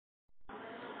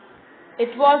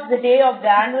It was the day of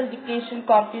the annual dictation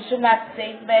competition at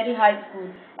St. Mary High School,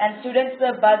 and students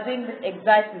were buzzing with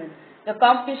excitement. The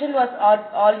competition was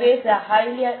always a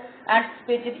highly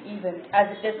anticipated event,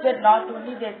 as it tested not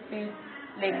only their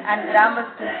spelling and grammar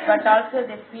skills, but also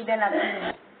their speed and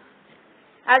accuracy.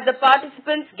 As the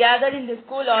participants gathered in the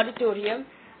school auditorium,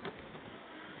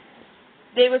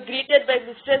 they were greeted by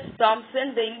Mistress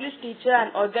Thompson, the English teacher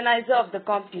and organizer of the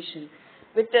competition.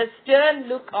 With a stern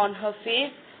look on her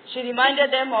face, she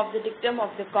reminded them of the dictum of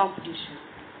the competition.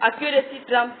 Accuracy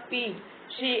trumps speed.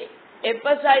 She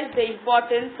emphasized the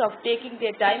importance of taking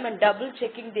their time and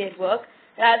double-checking their work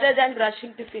rather than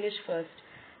rushing to finish first.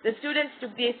 The students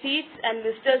took their seats and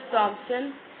Mr.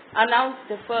 Thompson announced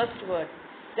the first word.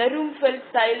 The room felt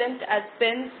silent as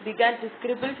pens began to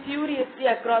scribble furiously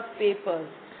across papers.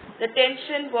 The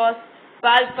tension was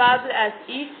palpable as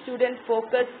each student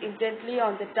focused intently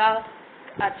on the task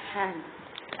at hand.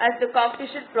 As the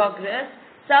competition progressed,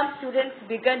 some students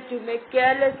began to make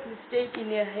careless mistakes in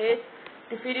their haste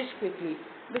to finish quickly.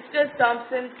 Mr.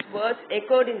 Thompson's words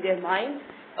echoed in their minds,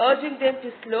 urging them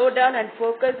to slow down and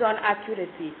focus on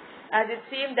accuracy, as it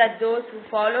seemed that those who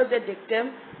followed the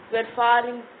dictum were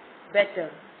faring better.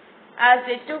 As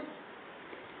they took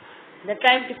the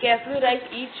time to carefully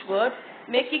write each word,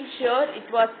 making sure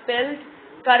it was spelled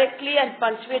correctly and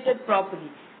punctuated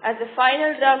properly. As the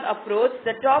final round approached,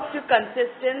 the top two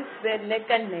contestants were neck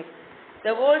and neck.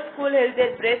 The whole school held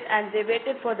their breath and they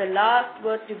waited for the last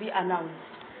word to be announced.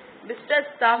 Mr.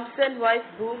 Thompson's voice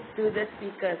boomed through the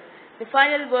speakers. The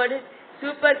final word is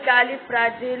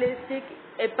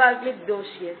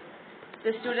supercalifragilisticexpialidocious.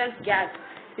 The students gasped.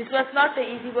 This was not an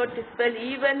easy word to spell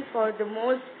even for the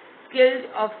most skilled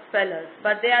of spellers,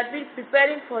 but they had been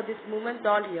preparing for this moment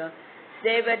all year.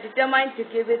 They were determined to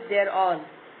give it their all.